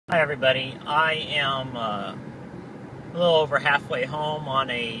Hi everybody, I am a little over halfway home on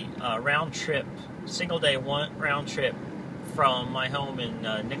a round trip, single day round trip from my home in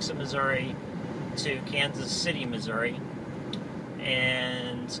Nixa, Missouri to Kansas City, Missouri.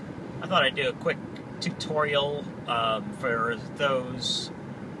 And I thought I'd do a quick tutorial for those,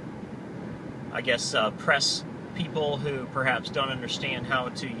 I guess, press people who perhaps don't understand how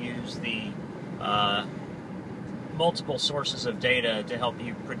to use the multiple sources of data to help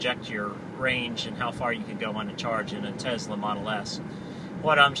you project your range and how far you can go on a charge in a Tesla Model S.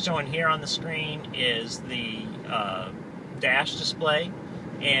 What I'm showing here on the screen is the dash display,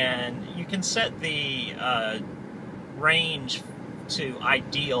 and you can set the range to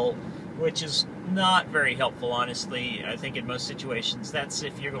ideal, which is not very helpful, honestly. I think in most situations that's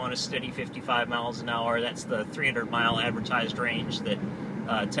if you're going a steady 55 miles an hour. That's the 300-mile advertised range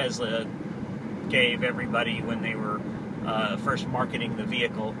that Tesla gave everybody when they were first marketing the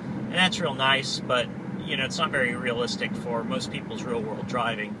vehicle, and that's real nice, but you know, it's not very realistic for most people's real-world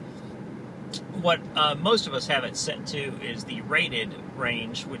driving. What most of us have it set to is the rated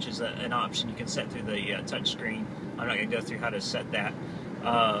range, which is an option you can set through the touch screen. I'm not going to go through how to set that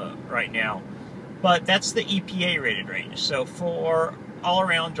right now, but that's the EPA rated range. So for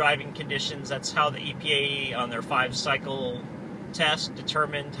all-around driving conditions, that's how the EPA on their 5-cycle test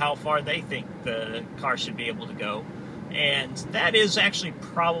determined how far they think the car should be able to go. And that is actually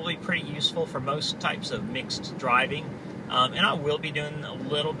probably pretty useful for most types of mixed driving. And I will be doing a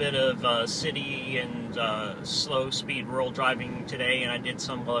little bit of city and slow speed rural driving today, and I did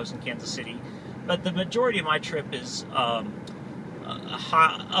some while I was in Kansas City. But the majority of my trip is up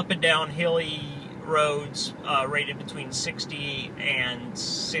and down hilly roads rated between 60 and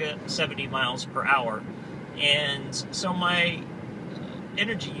 70 miles per hour. And so my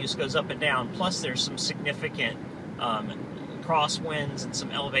energy use goes up and down, plus there's some significant crosswinds and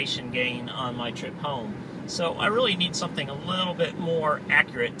some elevation gain on my trip home. So I really need something a little bit more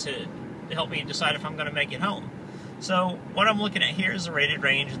accurate to help me decide if I'm going to make it home. So what I'm looking at here is the rated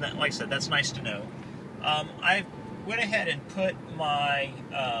range, and that, like I said, that's nice to know. I went ahead and put my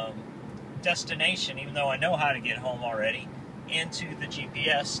destination, even though I know how to get home already, into the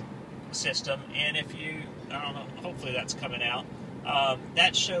GPS system. And if you, I don't know, hopefully that's coming out.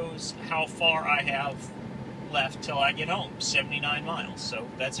 That shows how far I have left till I get home, 79 miles. So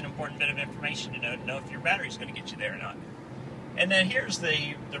that's an important bit of information to know if your battery's going to get you there or not. And then here's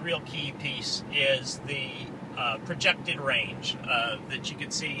the real key piece, is the projected range that you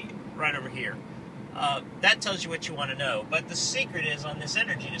can see right over here. That tells you what you want to know. But the secret is, on this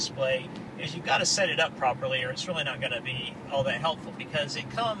energy display, is you've got to set it up properly, or it's really not going to be all that helpful, because it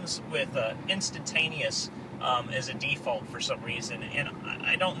comes with instantaneous as a default for some reason, and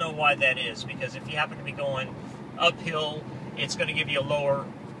I don't know why that is, because if you happen to be going uphill, it's going to give you a lower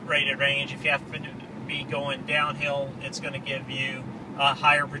rated range. If you happen to be going downhill, it's going to give you a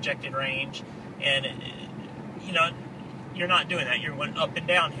higher projected range, and you know, you're not doing that. You're going up and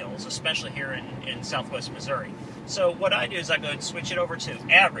down hills, especially here in southwest Missouri. So what I do is I go and switch it over to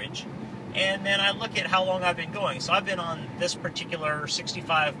average, and then I look at how long I've been going. So I've been on this particular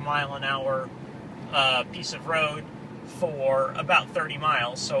 65 mile an hour piece of road for about 30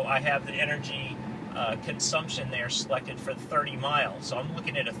 miles, so I have the energy consumption there selected for 30 miles. So I'm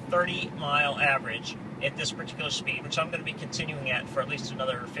looking at a 30-mile average at this particular speed, which I'm going to be continuing at for at least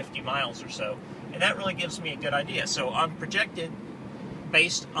another 50 miles or so, and that really gives me a good idea. So I'm projected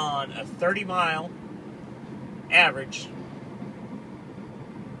based on a 30-mile average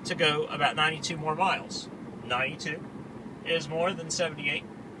to go about 92 more miles. 92 is more than 78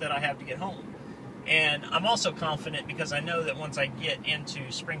 that I have to get home. And I'm also confident because I know that once I get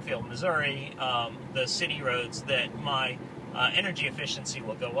into Springfield, Missouri, the city roads, that my energy efficiency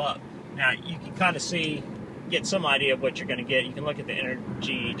will go up. Now, you can kind of get some idea of what you're going to get. You can look at the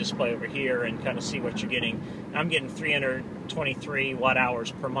energy display over here and kind of see what you're getting. I'm getting 323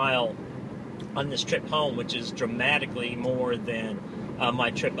 watt-hours per mile on this trip home, which is dramatically more than my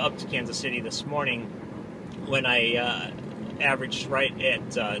trip up to Kansas City this morning, when I averaged right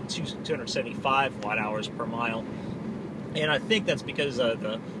at 275 watt-hours per mile. And I think that's because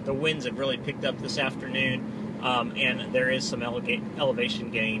the winds have really picked up this afternoon, and there is some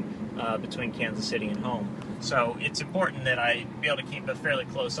elevation gain between Kansas City and home. So it's important that I be able to keep a fairly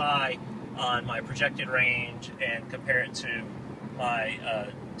close eye on my projected range and compare it to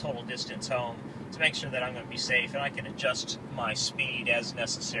my total distance home to make sure that I'm going to be safe, and I can adjust my speed as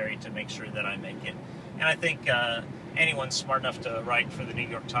necessary to make sure that I make it. And I think anyone smart enough to write for the New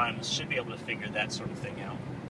York Times should be able to figure that sort of thing out.